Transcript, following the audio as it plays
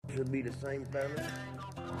Should be the same family.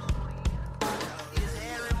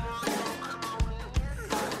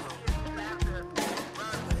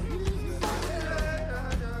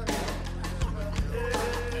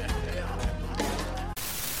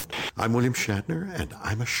 I'm William Shatner, and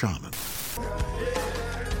I'm a shaman.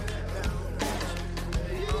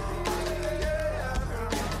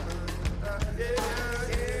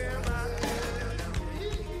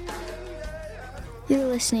 You're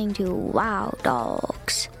listening to Wow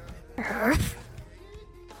Dogs.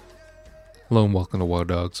 Hello and welcome to Wow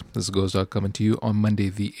Dogs. This is Ghost Dog coming to you on Monday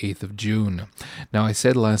the 8th of June. Now, I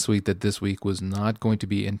said last week that this week was not going to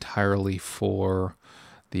be entirely for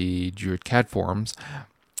the Druid Cat forums,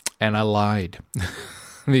 and I lied.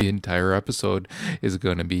 The entire episode is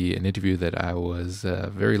going to be an interview that I was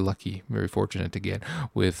very lucky, very fortunate to get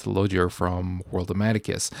with Lojer from World of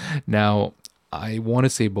Maticus. Now, I want to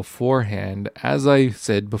say beforehand, as I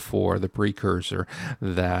said before, the precursor,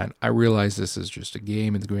 that I realize this is just a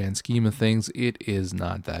game in the grand scheme of things. It is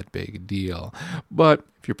not that big a deal. But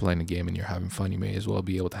if you're playing a game and you're having fun, you may as well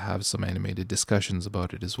be able to have some animated discussions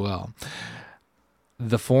about it as well.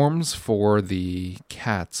 The forms for the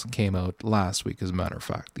cats came out last week, as a matter of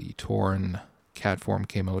fact. The Tauren cat form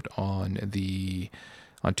came out on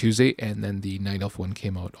Tuesday, and then the Night Elf one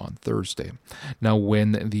came out on Thursday. Now,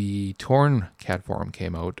 when the Tauren cat form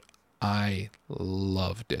came out, I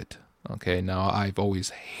loved it. Okay, now I've always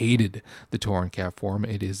hated the Tauren cat form.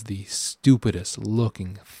 It is the stupidest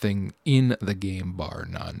looking thing in the game, bar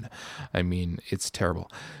none. I mean, it's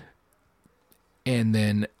terrible. And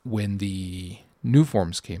then when the new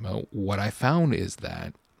forms came out, what I found is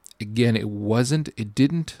that, again, it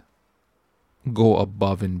didn't go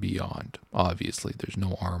above and beyond. Obviously, there's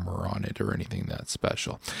no armor on it or anything that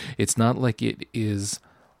special. It's not like it is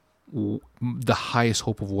the highest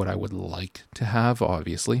hope of what I would like to have,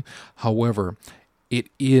 obviously. However, it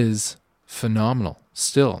is phenomenal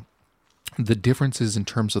still. The differences in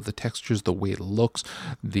terms of the textures, the way it looks,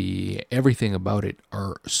 everything about it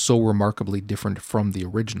are so remarkably different from the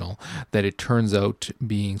original that it turns out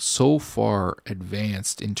being so far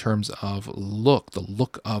advanced in terms of the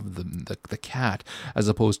look of the cat, as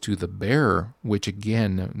opposed to the bear, which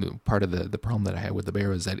again, part of the problem that I had with the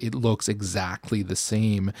bear is that it looks exactly the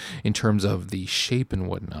same in terms of the shape and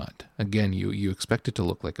whatnot. Again, you expect it to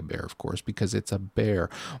look like a bear, of course, because it's a bear,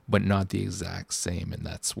 but not the exact same, and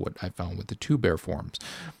that's what I found with the two bear forms.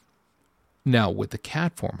 Now, with the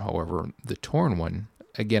cat form, however, the Tauren one,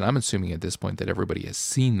 again, I'm assuming at this point that everybody has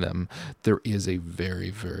seen them, there is a very,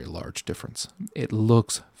 very large difference. It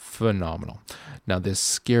looks phenomenal. Now, this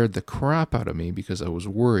scared the crap out of me because I was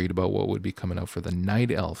worried about what would be coming out for the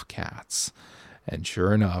Night Elf cats. And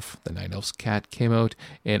sure enough, the Night Elf's cat came out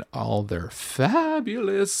in all their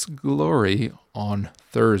fabulous glory on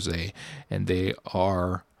Thursday, and they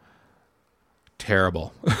are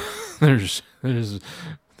terrible. There's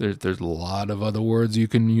a lot of other words you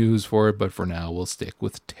can use for it, but for now we'll stick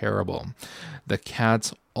with terrible. The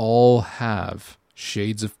cats all have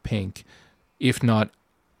shades of pink, if not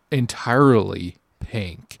entirely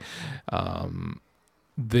pink.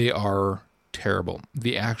 They are terrible.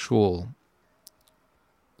 The actual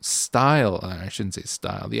style, I shouldn't say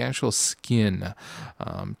style, the actual skin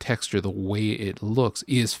texture, the way it looks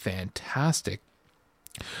is fantastic,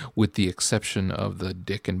 with the exception of the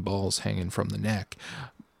dick and balls hanging from the neck.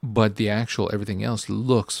 But the actual everything else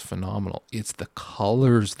looks phenomenal. It's the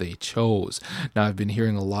colors they chose. Now, I've been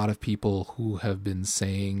hearing a lot of people who have been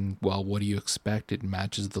saying, well, what do you expect? It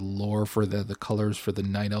matches the lore for the colors for the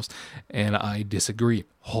Night Elves. And I disagree.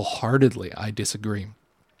 Wholeheartedly, I disagree.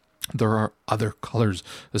 There are other colors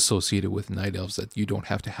associated with Night Elves that you don't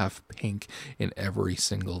have to have pink in every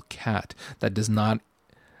single cat. That does not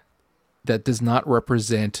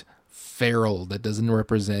represent feral. That doesn't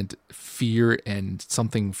represent fear and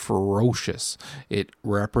something ferocious. It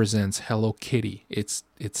represents Hello Kitty. It's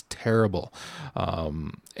terrible.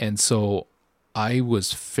 And so I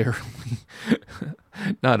was fairly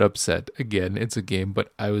not upset. Again, it's a game,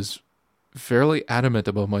 but I was fairly adamant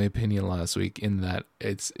about my opinion last week in that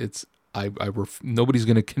nobody's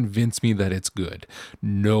going to convince me that it's good.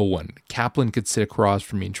 No one. Kaplan could sit across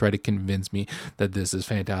from me and try to convince me that this is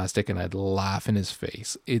fantastic, and I'd laugh in his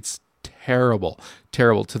face. It's terrible,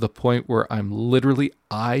 to the point where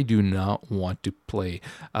I do not want to play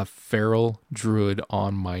a feral druid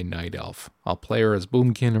on my Night Elf. I'll play her as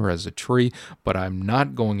Boomkin or as a tree, but I'm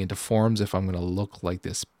not going into forms if I'm going to look like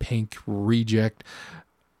this pink reject.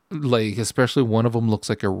 Like, especially one of them looks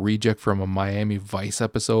like a reject from a Miami Vice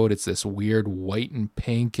episode. It's this weird white and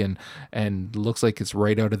pink and looks like it's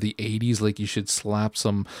right out of the 80s. Like you should slap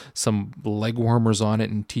some leg warmers on it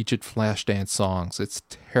and teach it Flashdance songs. It's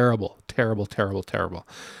terrible, terrible, terrible, terrible.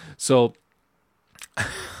 So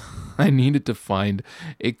I needed to find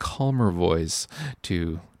a calmer voice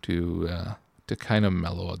to kind of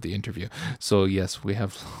mellow out the interview. So yes, we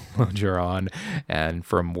have Loger on and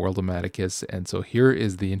from World of Maticus. And so here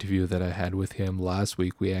is the interview that I had with him last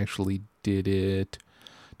week. We actually did it.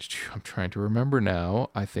 I'm trying to remember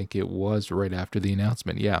now. I think it was right after the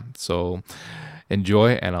announcement. Yeah. So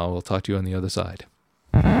enjoy, and I will talk to you on the other side.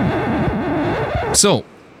 So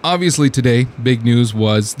obviously today, big news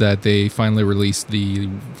was that they finally released the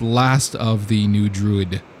last of the new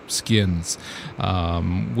Druid skins.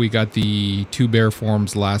 We got the 2 bear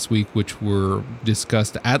forms last week, which were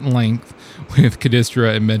discussed at length with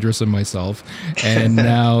Kadistra and Medris and myself. And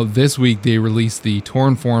now this week they released the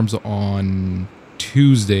Tauren forms on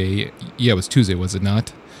Tuesday. Yeah, it was Tuesday, was it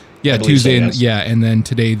not? Yeah, Tuesday. So, yes. And then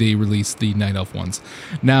today they released the Night Elf ones.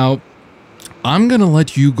 Now, I'm going to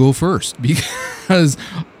let you go first because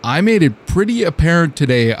I made it pretty apparent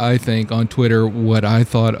today, I think, on Twitter what I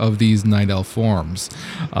thought of these Night Elf forms.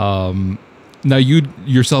 Now, you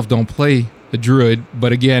yourself don't play a Druid,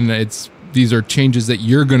 but again, these are changes that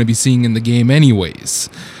you're going to be seeing in the game anyways.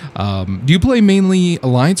 Do you play mainly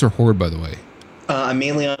Alliance or Horde, by the way? I'm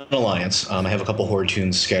mainly on Alliance. I have a couple Horde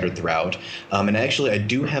tunes scattered throughout. And actually, I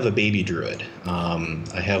do have a baby Druid.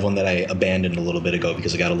 I have one that I abandoned a little bit ago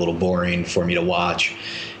because it got a little boring for me to watch.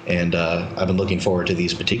 And I've been looking forward to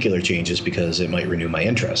these particular changes because it might renew my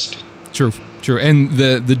interest. True. And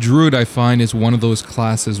the Druid, I find, is one of those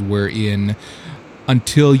classes wherein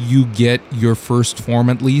until you get your first form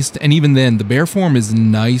at least, and even then, the bear form is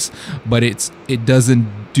nice, but it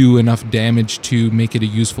doesn't do enough damage to make it a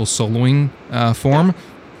useful soloing form.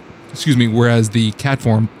 Excuse me. Whereas the cat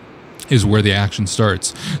form is where the action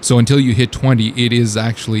starts. So until you hit 20, it is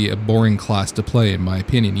actually a boring class to play, in my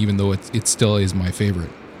opinion, even though it still is my favorite.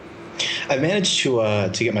 I've managed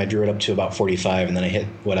to get my Druid up to about 45, and then I hit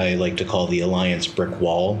what I like to call the Alliance brick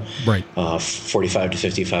wall. Right. 45 to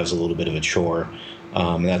 55 is a little bit of a chore.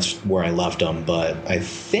 And that's where I left them. But I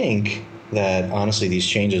think that, honestly, these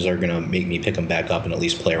changes are going to make me pick them back up and at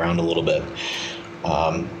least play around a little bit.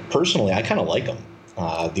 Personally, I kind of like them.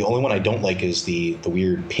 The only one I don't like is the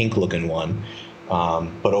weird pink-looking one.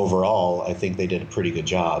 But overall, I think they did a pretty good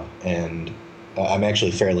job. And I'm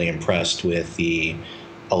actually fairly impressed with the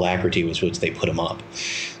alacrity with which they put them up.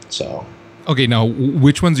 So... Okay, now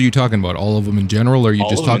which ones are you talking about? All of them in general, or are you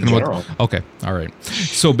just talking about? Okay, all right.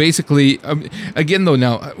 So basically, again, though,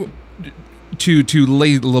 now to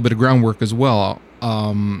lay a little bit of groundwork as well.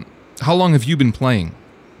 How long have you been playing?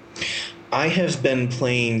 I have been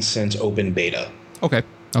playing since open beta. Okay.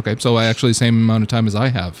 So actually, the same amount of time as I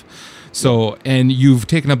have. So, and you've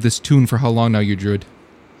taken up this tune for how long now, you Druid?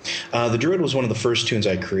 The Druid was one of the first tunes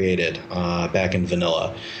I created back in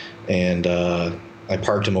vanilla, and I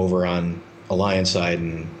parked him over on Alliance side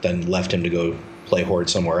and then left him to go play Horde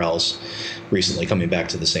somewhere else, recently coming back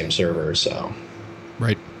to the same server. So,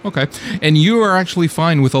 right. Okay. And you are actually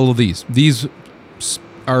fine with all of these. These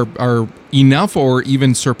are enough or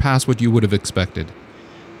even surpass what you would have expected?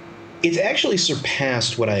 It's actually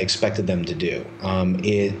surpassed what I expected them to do.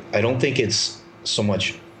 I don't think it's so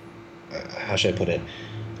much, how should I put it,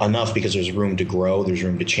 enough, because there's room to grow, there's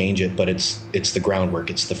room to change it, but it's the groundwork,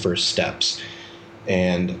 it's the first steps.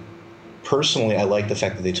 And personally, I like the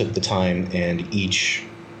fact that they took the time, and each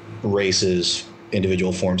race's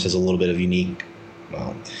individual forms has a little bit of unique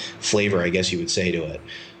flavor, I guess you would say, to it.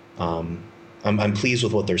 I'm pleased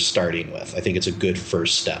with what they're starting with. I think it's a good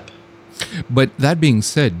first step. But that being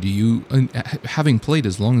said, do you, having played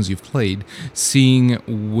as long as you've played, seeing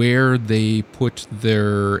where they put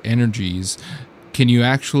their energies, do you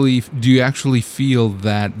actually feel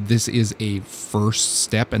that this is a first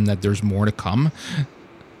step and that there's more to come?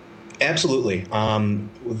 Absolutely.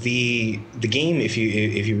 The game, if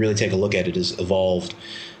you really take a look at it, has evolved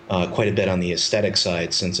quite a bit on the aesthetic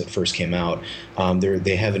side since it first came out.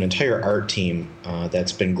 They have an entire art team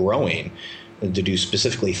that's been growing to do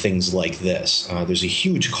specifically things like this. There's a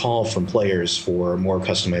huge call from players for more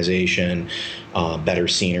customization, better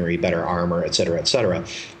scenery, better armor, et cetera, et cetera.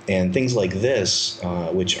 And things like this,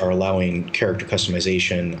 which are allowing character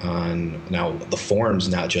customization on now the forms,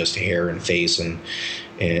 not just hair and face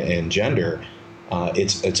and gender,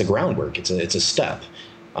 it's a groundwork. It's a step.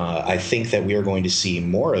 I think that we are going to see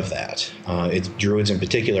more of that. Druids in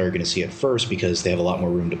particular are going to see it first because they have a lot more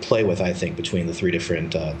room to play with, I think, between the three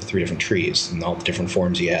different trees and all the different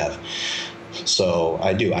forms you have. So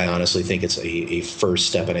I honestly think it's a first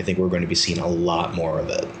step, and I think we're going to be seeing a lot more of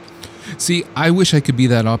it. See, I wish I could be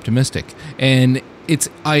that optimistic. And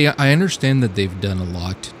I understand that they've done a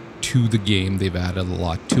lot to the game. They've added a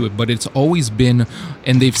lot to it, but it's always been,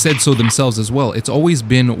 and they've said so themselves as well, it's always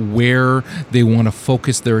been where they want to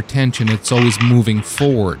focus their attention. It's always moving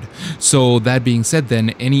forward. So that being said,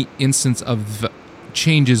 then any instance of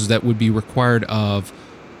changes that would be required of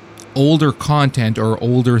older content or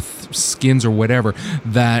older skins or whatever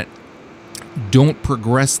that don't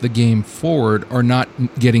progress the game forward are not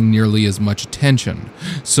getting nearly as much attention.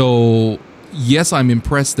 So yes, I'm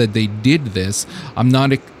impressed that they did this. I'm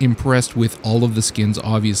not impressed with all of the skins,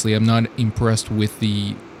 obviously. I'm not impressed with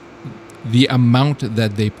the amount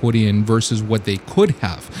that they put in versus what they could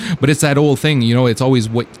have. But it's that old thing, it's always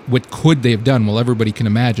what could they have done? Well, everybody can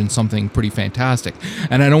imagine something pretty fantastic.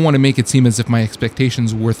 And I don't want to make it seem as if my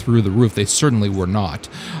expectations were through the roof. They certainly were not.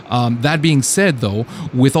 That being said, though,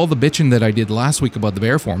 with all the bitching that I did last week about the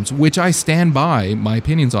bear forms, which I stand by my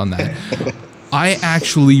opinions on that, I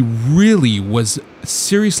actually really was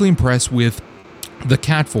seriously impressed with the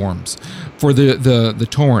cat forms for the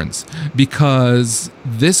Taurens, because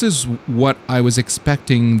this is what I was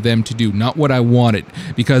expecting them to do, not what I wanted.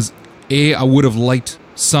 Because I would have liked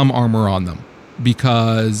some armor on them,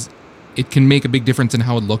 because it can make a big difference in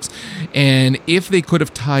how it looks. And if they could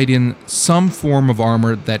have tied in some form of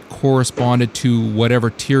armor that corresponded to whatever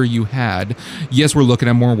tier you had, yes, we're looking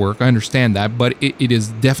at more work, I understand that, but it is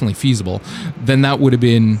definitely feasible, then that would have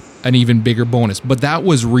been an even bigger bonus. But that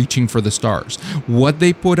was reaching for the stars. What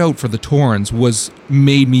they put out for the Taurens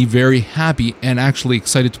made me very happy and actually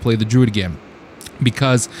excited to play the Druid again,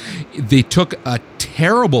 because they took a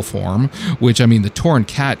terrible form, which, I mean, the Tauren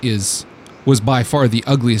cat was by far the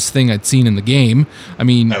ugliest thing I'd seen in the game. I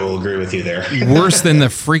mean, I will agree with you there. Worse than the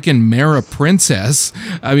freaking Mara princess.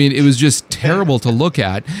 I mean, it was just terrible to look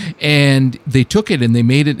at. And they took it and they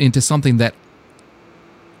made it into something that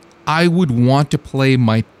I would want to play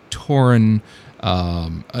my Tauren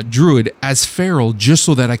druid as feral, just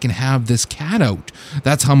so that I can have this cat out.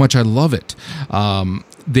 That's how much I love it.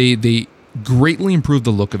 They greatly improved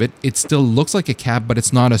the look of it. It still looks like a cat, but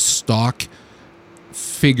it's not a stock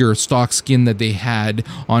skin that they had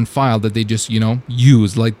on file that they just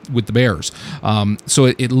used, like with the bears. So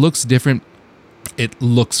it looks different. It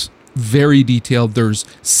looks very detailed. There's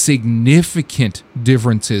significant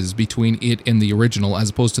differences between it and the original,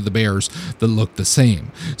 as opposed to the bears that look the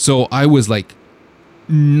same. So I was like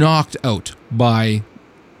knocked out by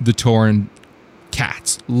the Tauren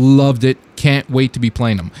cats. Loved it. Can't wait to be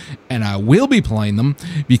playing them. And I will be playing them,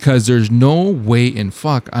 because there's no way in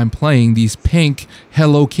fuck I'm playing these pink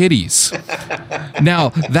Hello Kitties. Now,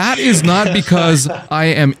 that is not because I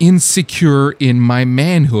am insecure in my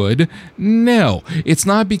manhood. No. It's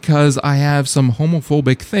not because I have some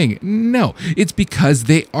homophobic thing. No. It's because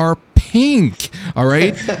they are pink. All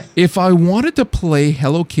right? If I wanted to play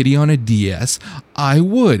Hello Kitty on a DS, I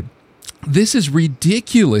would. This is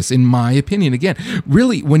ridiculous, in my opinion. Again,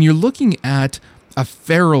 really, when you're looking at a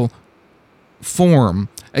feral form,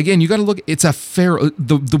 again, you got to look, it's a feral,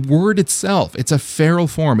 the word itself, it's a feral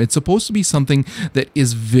form. It's supposed to be something that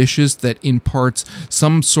is vicious, that imparts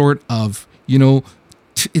some sort of,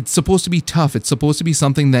 it's supposed to be tough. It's supposed to be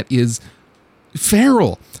something that is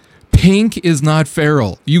feral. Pink is not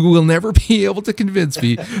feral. You will never be able to convince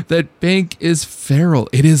me that pink is feral.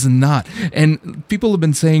 It is not. And people have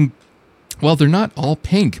been saying, well, they're not all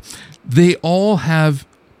pink. They all have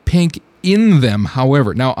pink in them,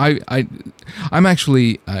 however. Now, I'm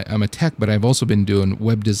a tech, but I've also been doing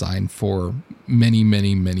web design for many,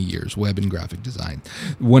 many, many years, web and graphic design.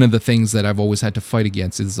 One of the things that I've always had to fight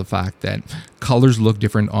against is the fact that colors look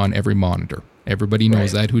different on every monitor. Everybody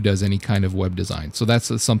knows that who does any kind of web design. So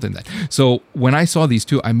that's something that... So when I saw these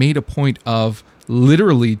two, I made a point of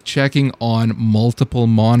literally checking on multiple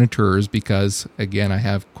monitors, because again, I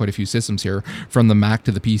have quite a few systems here, from the Mac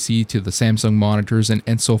to the PC to the Samsung monitors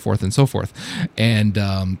and so forth and so forth. And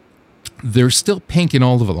there's still pink in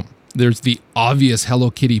all of them. There's the obvious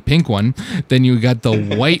Hello Kitty pink one. Then you got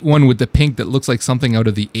the white one with the pink that looks like something out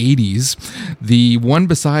of the 80s. The one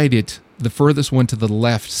beside it, the furthest one to the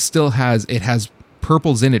left, still has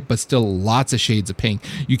purples in it, but still lots of shades of pink.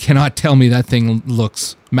 You cannot tell me that thing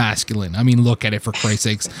looks masculine. I mean, look at it, for Christ's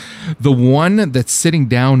sakes. The one that's sitting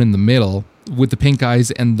down in the middle with the pink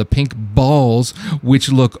eyes and the pink balls,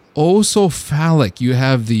 which look oh so phallic. You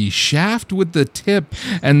have the shaft with the tip,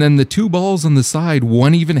 and then the two balls on the side,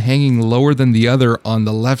 one even hanging lower than the other on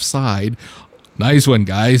the left side. Nice one,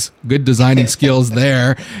 guys. Good designing skills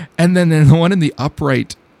there. And then the one in the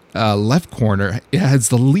upright left corner, it has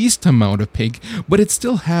the least amount of pink, but it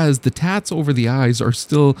still has the tats over the eyes are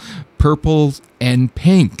still purples and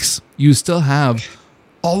pinks. You still have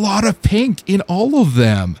a lot of pink in all of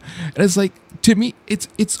them. And it's like, to me, it's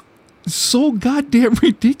so goddamn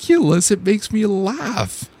ridiculous. It makes me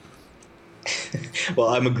laugh. Well,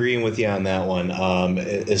 I'm agreeing with you on that one.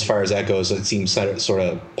 As far as that goes, it seems sort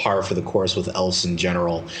of par for the course with elves in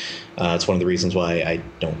general. It's one of the reasons why I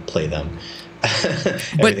don't play them.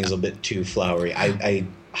 Everything's a bit too flowery.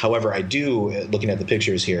 However, I do, looking at the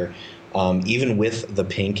pictures here, even with the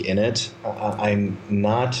pink in it, I'm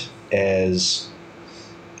not as,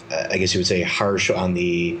 I guess you would say, harsh on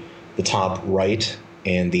the top right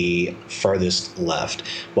and the farthest left.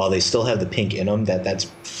 While they still have the pink in them, that's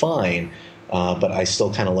fine. But I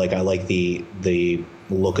still kind of like the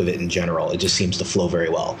look of it in general. It just seems to flow very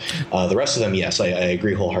well. The rest of them, yes, I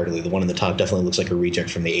agree wholeheartedly. The one in the top definitely looks like a reject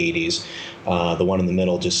from the 80s. The one in the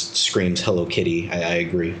middle just screams Hello Kitty. I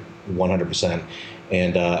agree 100%.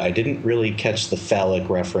 And I didn't really catch the phallic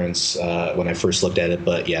reference when I first looked at it,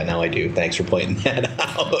 but yeah, now I do. Thanks for pointing that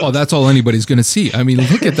out. Oh, that's all anybody's going to see. I mean,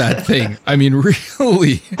 look at that thing. I mean,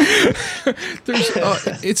 really,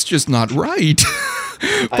 it's just not right.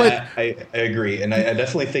 But I agree, and I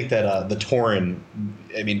definitely think that the Tauren,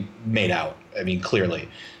 I mean, made out. I mean, clearly.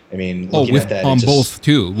 I mean, looking at that, on both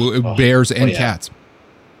too, bears and cats.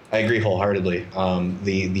 I agree wholeheartedly.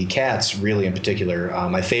 The cats, really in particular,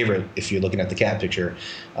 my favorite, if you're looking at the cat picture,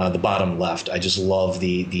 the bottom left. I just love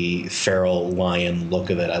the feral lion look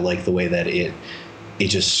of it. I like the way that it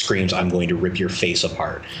just screams, "I'm going to rip your face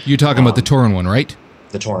apart." You're talking about the Tauren one, right?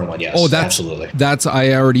 The Tauren one, yes. Oh, absolutely.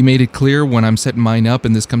 I already made it clear when I'm setting mine up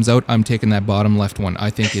and this comes out, I'm taking that bottom left one. I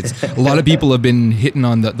think it's a lot of people have been hitting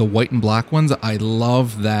on the white and black ones. I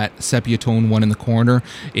love that sepia tone one in the corner.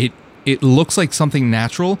 It looks like something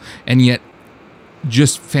natural and yet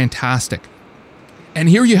just fantastic. And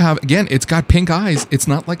here you have, again, it's got pink eyes. It's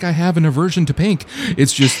not like I have an aversion to pink.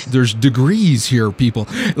 It's just, there's degrees here, people.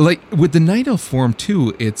 Like, with the Night Elf form,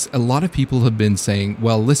 too, it's, a lot of people have been saying,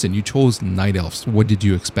 well, listen, you chose Night Elves. What did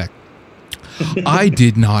you expect? I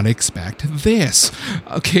did not expect this.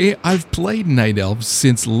 Okay, I've played Night Elves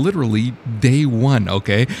since literally day one,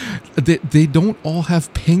 okay? They don't all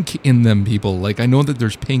have pink in them, people. Like, I know that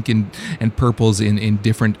there's pink and purples in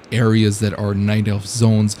different areas that are Night Elf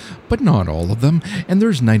zones, but not all of them. And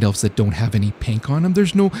there's Night Elves that don't have any pink on them.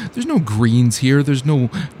 There's no greens here. There's no,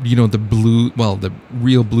 the blue, well, the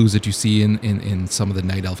real blues that you see in some of the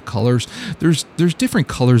Night Elf colors. There's different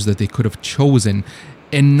colors that they could have chosen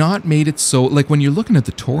and not made it so, like when you're looking at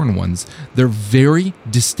the Tauren ones, they're very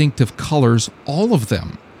distinctive colors, all of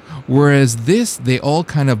them. Whereas this, they all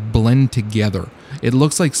kind of blend together. It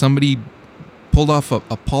looks like somebody pulled off a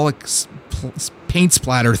Pollock paint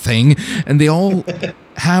splatter thing, and they all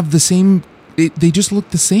have the same, they just look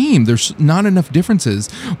the same. There's not enough differences,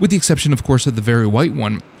 with the exception, of course, of the very white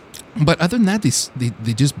one. But other than that,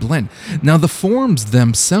 they just blend. Now, the forms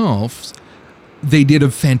themselves, they did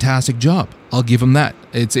a fantastic job. I'll give them that.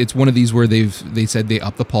 It's one of these where they said they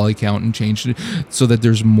upped the poly count and changed it so that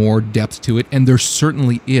there's more depth to it, and there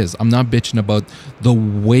certainly is. I'm not bitching about the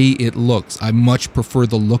way it looks. I much prefer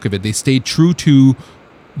the look of it. They stayed true to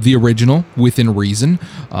the original within reason,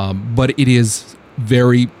 but it is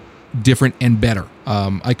very different and better.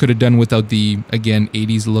 I could have done without the, again,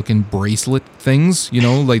 80s looking bracelet things,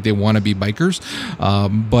 like they want to be bikers,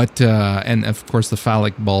 but and of course the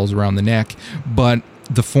phallic balls around the neck, but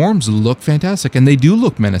the forms look fantastic, and they do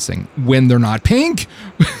look menacing when they're not pink.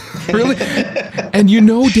 Really? And you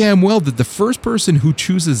know damn well that the first person who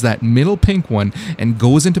chooses that middle pink one and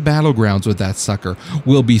goes into battlegrounds with that sucker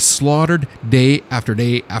will be slaughtered day after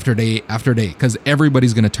day after day after day, because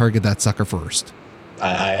everybody's going to target that sucker first.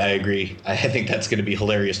 I agree. I think that's going to be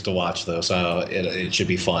hilarious to watch, though, so it should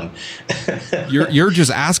be fun. You're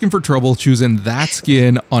just asking for trouble choosing that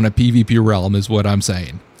skin on a PvP realm is what I'm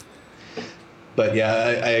saying. But yeah,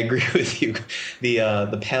 I agree with you.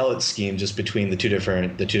 The palette scheme just between the two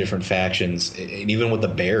different factions, and even with the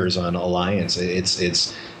bears on Alliance,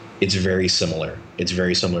 it's very similar. It's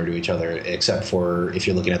very similar to each other, except for if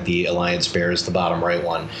you're looking at the Alliance bears, the bottom right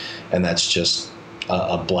one, and that's just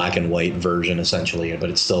a black and white version essentially. But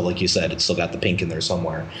it's still, like you said, it's still got the pink in there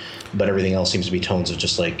somewhere. But everything else seems to be tones of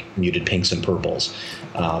just like muted pinks and purples.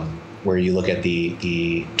 Where you look at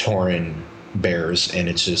the Tauren bears, and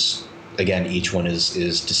it's just, again, each one is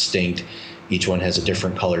distinct. Each one has a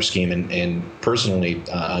different color scheme, and personally,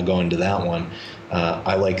 going to that one,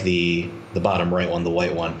 I like the bottom right one, the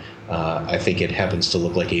white one. I think it happens to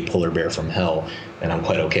look like a polar bear from hell, and I'm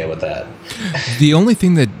quite okay with that. The only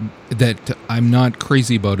thing that I'm not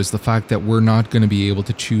crazy about is the fact that we're not going to be able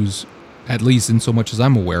to choose, at least in so much as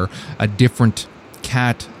I'm aware, a different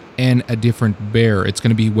cat and a different bear. It's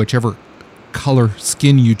going to be whichever color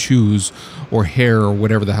skin you choose, or hair, or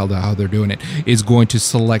whatever the hell how they're doing it, is going to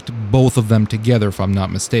select both of them together, if I'm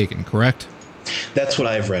not mistaken, correct? That's what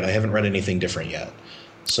I've read. I haven't read anything different yet.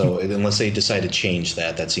 So unless they decide to change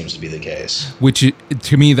that, that seems to be the case. Which,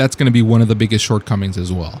 to me, that's going to be one of the biggest shortcomings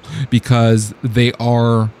as well, because they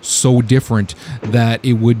are so different that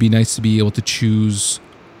it would be nice to be able to choose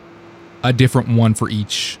a different one for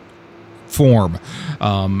each form.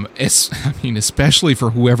 Especially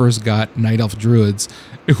for whoever's got Night Elf Druids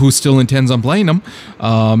who still intends on playing them,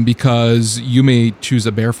 because you may choose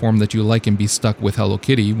a bear form that you like and be stuck with Hello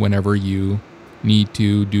Kitty whenever you need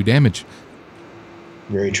to do damage.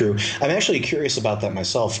 Very true. I'm actually curious about that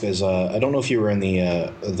myself, because I don't know if you were in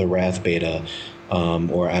the Wrath beta,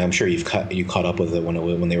 or I'm sure you caught up with it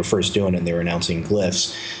when they were first doing it and they were announcing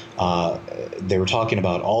glyphs. They were talking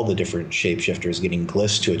about all the different shapeshifters getting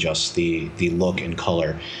glyphs to adjust the look and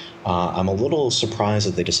color. I'm a little surprised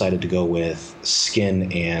that they decided to go with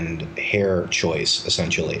skin and hair choice,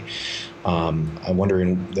 essentially. I'm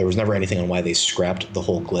wondering, there was never anything on why they scrapped the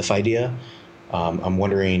whole glyph idea. I'm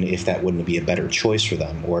wondering if that wouldn't be a better choice for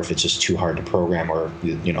them, or if it's just too hard to program, or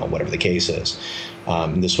whatever the case is.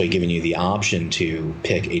 This way, giving you the option to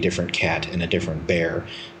pick a different cat and a different bear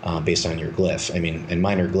based on your glyph. I mean, in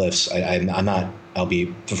minor glyphs, I'm not. I'll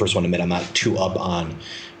be the first one to admit I'm not too up on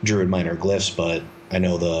Druid minor glyphs, but I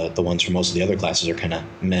know the ones for most of the other classes are kind of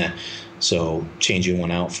meh. So changing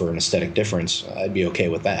one out for an aesthetic difference, I'd be okay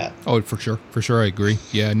with that. Oh, for sure, I agree.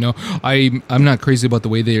 Yeah, no, I'm not crazy about the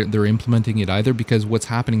way they're implementing it either, because what's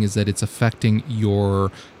happening is that it's affecting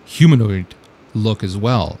your humanoid look as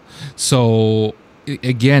well. So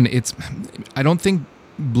again, I don't think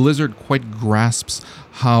Blizzard quite grasps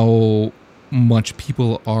how much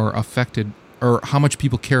people are affected, or how much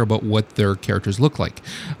people care about what their characters look like.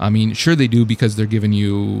 I mean, sure they do, because they're giving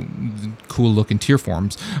you cool looking tier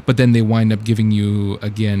forms, but then they wind up giving you,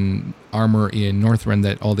 again, armor in Northrend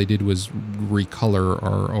that all they did was recolor,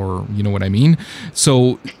 or you know what I mean?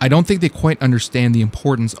 So I don't think they quite understand the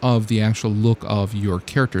importance of the actual look of your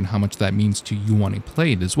character and how much that means to you wanting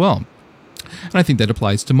played as well. And I think that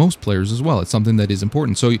applies to most players as well. It's something that is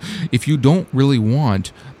important. So if you don't really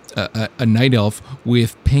want a night elf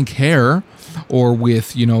with pink hair, or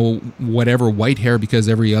with whatever white hair, because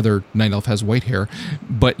every other night elf has white hair,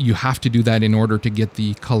 but you have to do that in order to get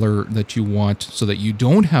the color that you want, so that you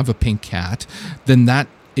don't have a pink cat, then that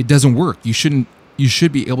it doesn't work. You should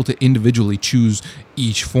be able to individually choose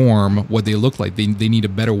each form what they look like. They need a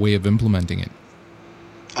better way of implementing it.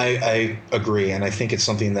 I agree, and I think it's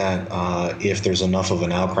something that if there's enough of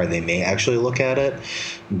an outcry, they may actually look at it,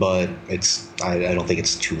 but I don't think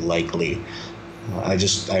it's too likely.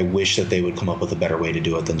 I wish that they would come up with a better way to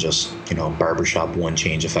do it than just barbershop one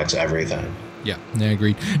change affects everything. Yeah, I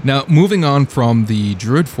agreed. Now, moving on from the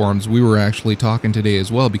Druid forms, we were actually talking today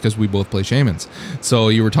as well, because we both play Shamans. So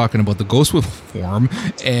you were talking about the Ghostwolf form,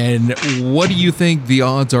 and what do you think the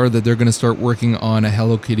odds are that they're going to start working on a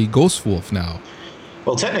Hello Kitty Ghostwolf now?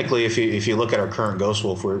 Well, technically, if you look at our current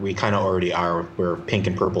Ghostwolf, we kind of already are. We're pink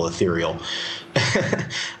and purple ethereal.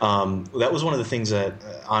 That was one of the things that,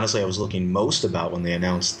 honestly, I was looking most about when they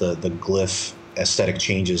announced the glyph aesthetic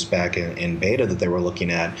changes back in beta, that they were looking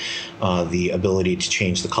at the ability to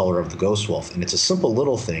change the color of the Ghostwolf. And it's a simple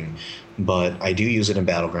little thing, but I do use it in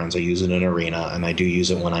Battlegrounds, I use it in Arena, and I do use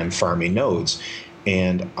it when I'm farming nodes.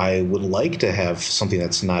 And I would like to have something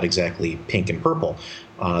that's not exactly pink and purple.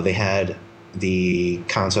 They had the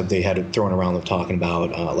concept they had thrown around of talking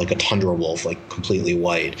about like a tundra wolf, like completely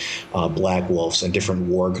white, black wolves, and different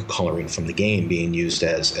warg coloring from the game being used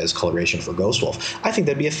as coloration for Ghostwolf. I think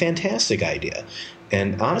that'd be a fantastic idea,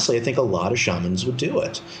 and honestly, I think a lot of shamans would do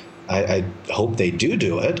it. I hope they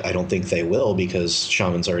do it. I don't think they will, because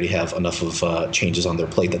shamans already have enough of changes on their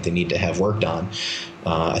plate that they need to have worked on.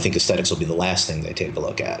 I think aesthetics will be the last thing they take a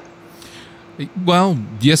look at. Well,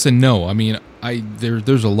 yes and no. I mean,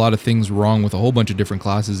 there's a lot of things wrong with a whole bunch of different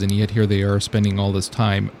classes, and yet here they are spending all this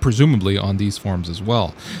time, presumably, on these forms as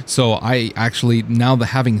well. So I actually, now that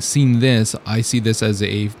having seen this, I see this as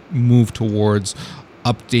a move towards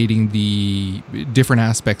updating the different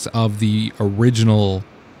aspects of the original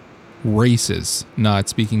races, not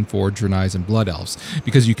speaking for Draenei's and Blood Elves,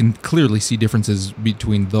 because you can clearly see differences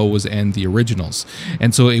between those and the originals.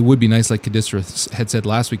 And so it would be nice, like Kadistra had said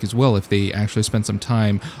last week as well, if they actually spent some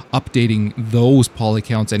time updating those poly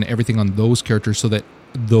counts and everything on those characters so that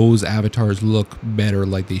those avatars look better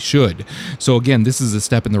like they should. So again, this is a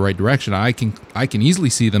step in the right direction. I can easily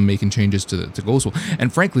see them making changes to Ghostwolf,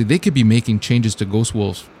 and frankly, they could be making changes to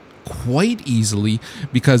Ghostwolf quite easily,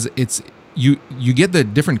 because it's you get the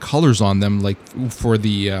different colors on them, like for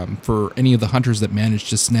the for any of the hunters that managed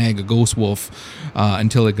to snag a Ghostwolf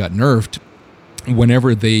until it got nerfed.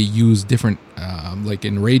 Whenever they use different, like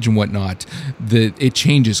in Rage and whatnot, it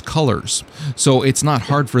changes colors. So it's not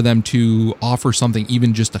hard for them to offer something,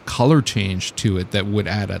 even just a color change to it, that would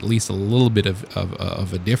add at least a little bit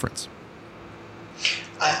of a difference.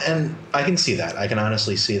 And I can see that. I can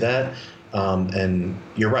honestly see that. And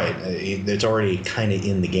you're right. It's already kind of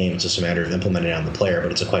in the game. It's just a matter of implementing it on the player,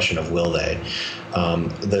 but it's a question of will they.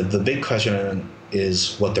 The big question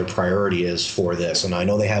is what their priority is for this. And I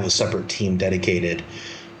know they have a separate team dedicated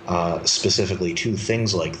specifically to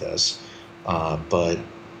things like this, but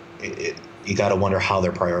you got to wonder how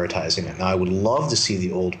they're prioritizing it. Now, I would love to see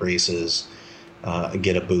the old races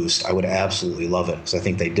get a boost. I would absolutely love it, because I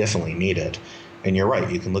think they definitely need it. And you're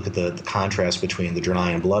right. You can look at the contrast between the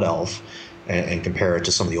Draenei and Blood Elf and compare it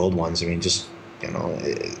to some of the old ones. I mean, just,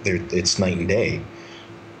 it's night and day.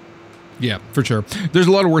 Yeah, for sure. There's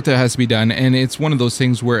a lot of work that has to be done, and it's one of those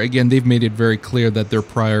things where, again, they've made it very clear that their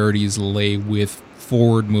priorities lay with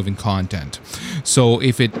forward-moving content. So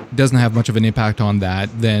if it doesn't have much of an impact on that,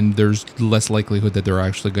 then there's less likelihood that they're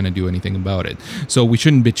actually going to do anything about it. So we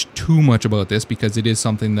shouldn't bitch too much about this, because it is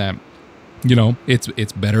something that,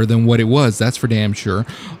 it's better than what it was. That's for damn sure.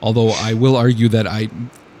 Although I will argue that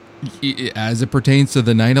as it pertains to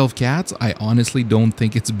the Night Elf cats, I honestly don't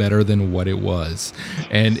think it's better than what it was.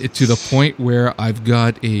 And to the point where I've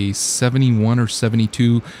got a 71 or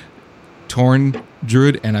 72 Tauren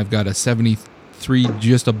Druid, and I've got a 73,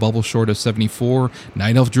 just a bubble short of 74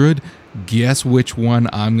 Night Elf Druid. Guess which one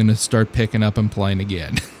I'm going to start picking up and playing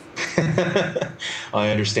again. I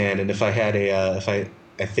understand. And if I had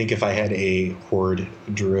I think if I had a Horde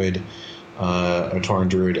Druid, a Tauren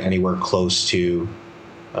Druid anywhere close to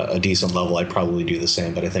a decent level, I'd probably do the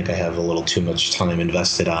same. But I think I have a little too much time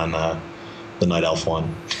invested on the Night Elf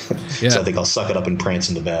one. Yeah. So I think I'll suck it up and prance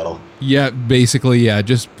into battle. Yeah, basically, yeah.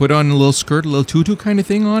 Just put on a little skirt, a little tutu kind of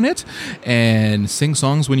thing on it, and sing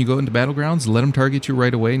songs when you go into battlegrounds. Let them target you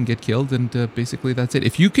right away and get killed, and basically that's it.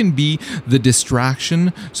 If you can be the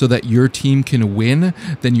distraction so that your team can win,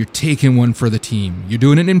 then you're taking one for the team. You're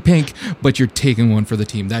doing it in pink, but you're taking one for the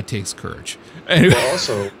team. That takes courage. Anyway. Well,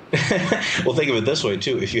 also, well, think of it this way,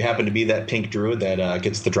 too. If you happen to be that pink druid that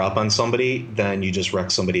gets the drop on somebody, then you just wreck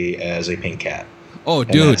somebody as a pink cat. Oh,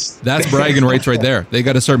 dude, that's bragging rights right there. They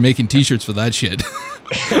got to start making T-shirts for that shit.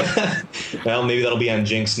 Well, maybe that'll be on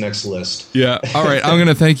Jink's next list. Yeah. All right. I'm going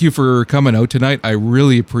to thank you for coming out tonight. I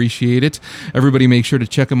really appreciate it. Everybody make sure to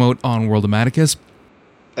check him out on World of Maticus.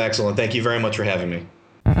 Excellent. Thank you very much for having me.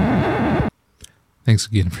 Thanks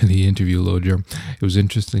again for the interview, Lodger. It was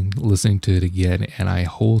interesting listening to it again, and I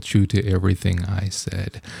hold true to everything I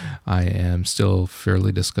said. I am still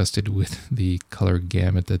fairly disgusted with the color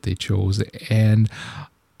gamut that they chose, and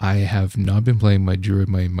I have not been playing my Druid,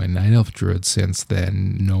 my Night Elf Druid since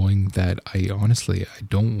then, knowing that I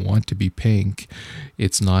don't want to be pink.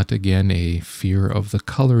 It's not, again, a fear of the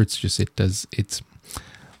color. It's just, it's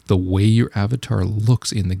the way your avatar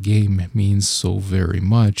looks in the game means so very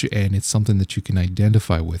much, and it's something that you can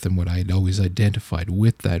identify with. And what I had always identified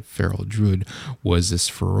with that feral druid was this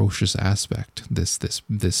ferocious aspect,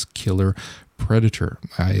 this killer predator.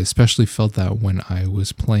 I especially felt that when I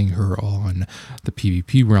was playing her on the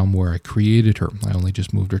PvP realm where I created her. I only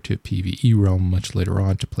just moved her to PvE realm much later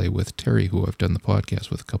on to play with Terry, who I've done the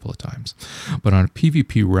podcast with a couple of times. But on a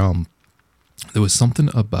PvP realm, there was something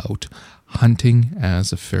about hunting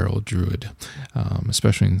as a feral druid,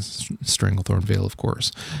 especially in Stranglethorn Vale, of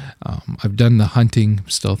course. I've done the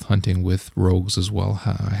stealth hunting with rogues as well.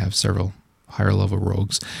 I have several higher level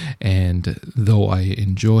rogues, and though I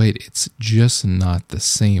enjoy it, it's just not the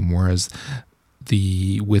same. Whereas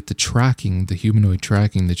with the tracking, the humanoid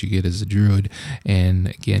tracking that you get as a druid, and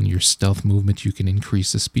again, your stealth movement, you can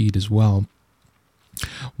increase the speed as well.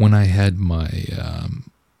 When I had my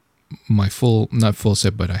not full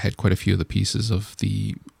set, but I had quite a few of the pieces of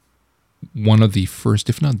one of the first,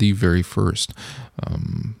 if not the very first,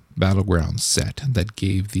 Battleground set that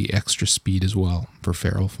gave the extra speed as well for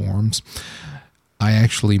feral forms. I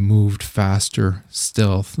actually moved faster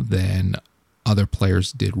stealth than other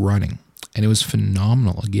players did running. And it was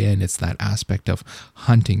phenomenal. Again, it's that aspect of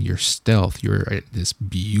hunting, your stealth, you're this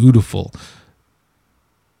beautiful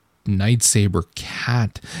night saber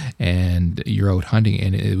cat, and you're out hunting,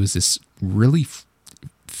 and it was this really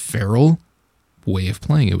feral way of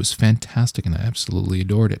playing. It was fantastic, and I absolutely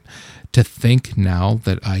adored it. To think now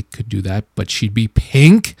that I could do that, but she'd be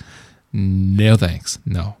pink? No thanks.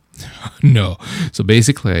 No. No. So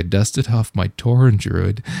basically, I dusted off my Tauren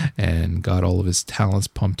Druid and got all of his talents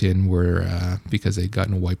pumped in because they'd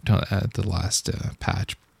gotten wiped out at the last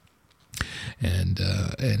patch. And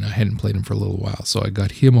I hadn't played him for a little while, so I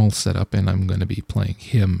got him all set up, and I'm going to be playing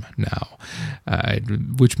him now,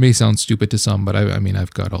 which may sound stupid to some, but I mean,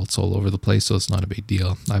 I've got alts all over the place, so it's not a big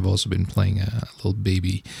deal. I've also been playing a little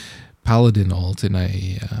baby Paladin alt, and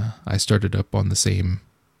I started up on the same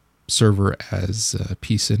server as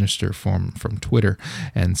P Sinister from Twitter,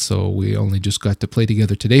 and so we only just got to play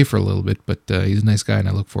together today for a little bit, but he's a nice guy, and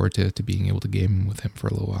I look forward to being able to game with him for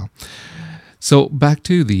a little while. So back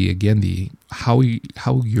to how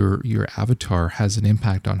your avatar has an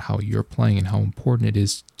impact on how you're playing and how important it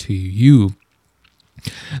is to you.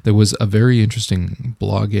 There was a very interesting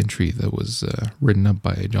blog entry that was written up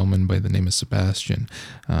by a gentleman by the name of Sebastian,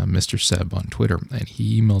 Mr. Seb on Twitter, and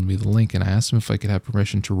he emailed me the link, and I asked him if I could have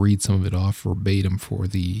permission to read some of it off verbatim for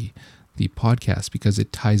the podcast, because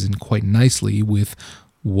it ties in quite nicely with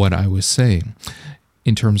what I was saying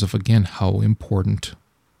in terms of, again, how important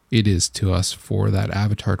it is to us for that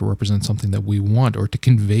avatar to represent something that we want, or to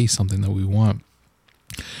convey something that we want.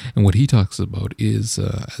 And what he talks about is,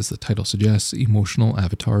 as the title suggests, emotional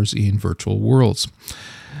avatars in virtual worlds.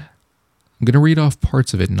 I'm going to read off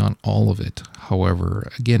parts of it, not all of it.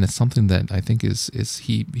 However, again, it's something that I think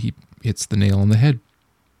he hits the nail on the head.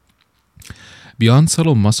 Beyond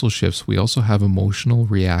subtle muscle shifts, we also have emotional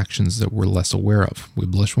reactions that we're less aware of. We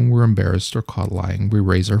blush when we're embarrassed or caught lying. We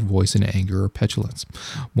raise our voice in anger or petulance.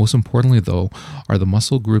 Most importantly, though, are the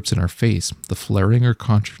muscle groups in our face, the flaring or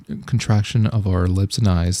contraction of our lips and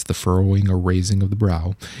eyes, the furrowing or raising of the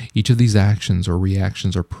brow. Each of these actions or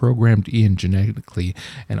reactions are programmed in genetically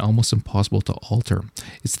and almost impossible to alter.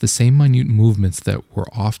 It's the same minute movements that we're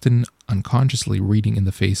often unconsciously reading in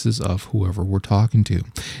the faces of whoever we're talking to.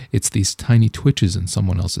 It's these tiny twitches in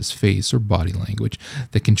someone else's face or body language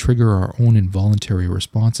that can trigger our own involuntary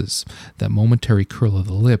responses. That momentary curl of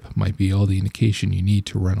the lip might be all the indication you need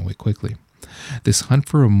to run away quickly. This hunt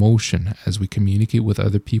for emotion as we communicate with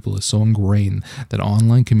other people is so ingrained that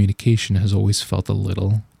online communication has always felt a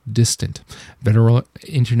little distant.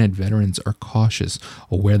 Internet veterans are cautious,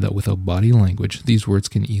 aware that without body language, these words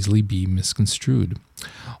can easily be misconstrued.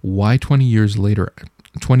 Why 20 years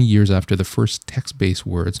after the first text-based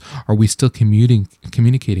words, are we still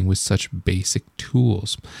communicating with such basic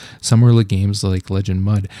tools? Some early games like Legend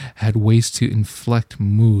Mud had ways to inflect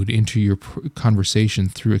mood into your conversation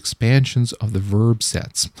through expansions of the verb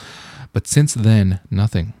sets. But since then,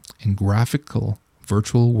 nothing. In graphical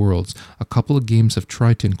virtual worlds, a couple of games have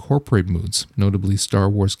tried to incorporate moods, notably Star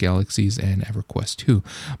Wars Galaxies and EverQuest 2,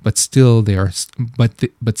 but still they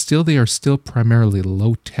are still primarily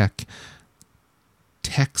low-tech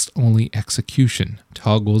text-only execution,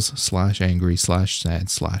 toggles /angry /sad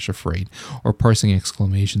 /afraid, or parsing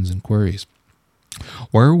exclamations and queries.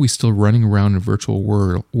 Why are we still running around in virtual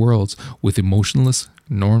worlds with emotionless,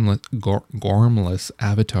 gormless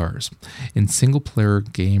avatars? In single-player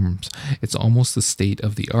games, it's almost the state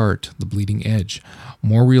of the art, the bleeding edge,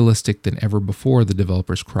 more realistic than ever before, the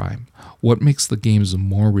developers cry. What makes the games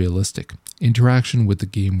more realistic? Interaction with the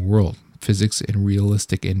game world, physics and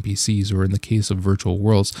realistic NPCs, or in the case of virtual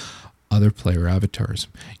worlds, other player avatars.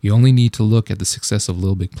 You only need to look at the success of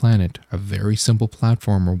Little Big Planet, a very simple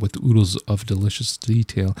platformer with oodles of delicious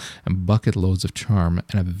detail and bucket loads of charm,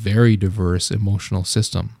 and a very diverse emotional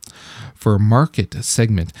system. For a market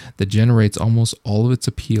segment that generates almost all of its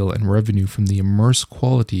appeal and revenue from the immersive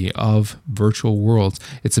quality of virtual worlds,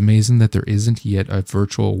 it's amazing that there isn't yet a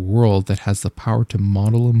virtual world that has the power to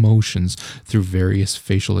model emotions through various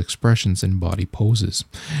facial expressions and body poses.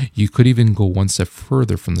 You could even go one step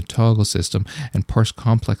further from the toggle system and parse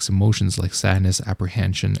complex emotions like sadness,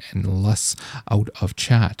 apprehension, and lust out of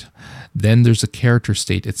chat. Then there's the character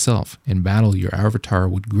state itself. In battle, your avatar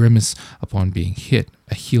would grimace upon being hit.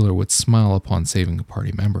 A healer would smile upon saving a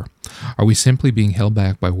party member. Are we simply being held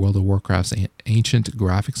back by World of Warcraft's ancient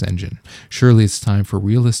graphics engine? Surely it's time for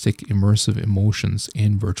realistic, immersive emotions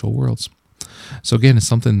in virtual worlds. So again, it's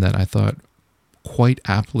something that I thought quite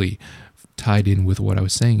aptly tied in with what I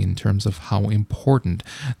was saying in terms of how important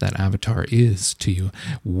that avatar is to you.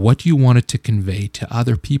 What do you want it to convey to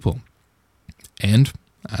other people? And,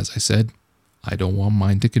 as I said, I don't want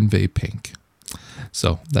mine to convey pink.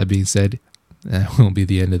 So, that being said, that will be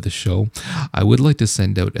the end of the show. I would like to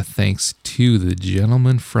send out a thanks to the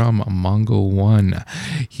gentleman from Mongo One.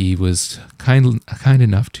 He was kind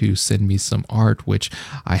enough to send me some art, which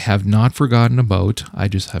I have not forgotten about. I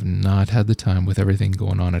just have not had the time with everything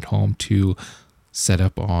going on at home to set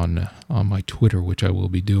up on my Twitter, which I will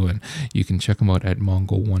be doing. You can check him out at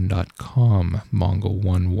mongo1.com,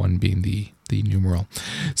 mongo11 being the numeral.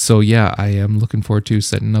 So yeah, I am looking forward to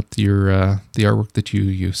setting up your the artwork that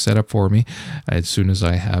you set up for me as soon as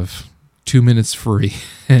I have 2 minutes free.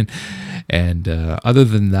 and other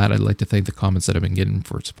than that, I'd like to thank the comments that I've been getting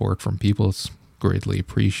for support from people. It's greatly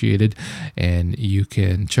appreciated. And you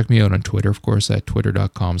can check me out on Twitter, of course, at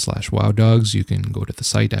twitter.com/wowdogs. You can go to the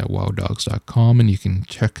site at wowdogs.com, and you can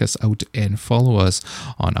check us out and follow us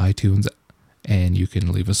on iTunes, and you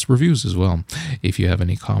can leave us reviews as well. If you have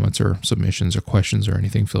any comments or submissions or questions or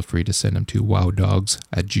anything, feel free to send them to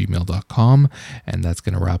wowdogs@gmail.com. And that's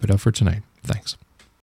going to wrap it up for tonight. Thanks.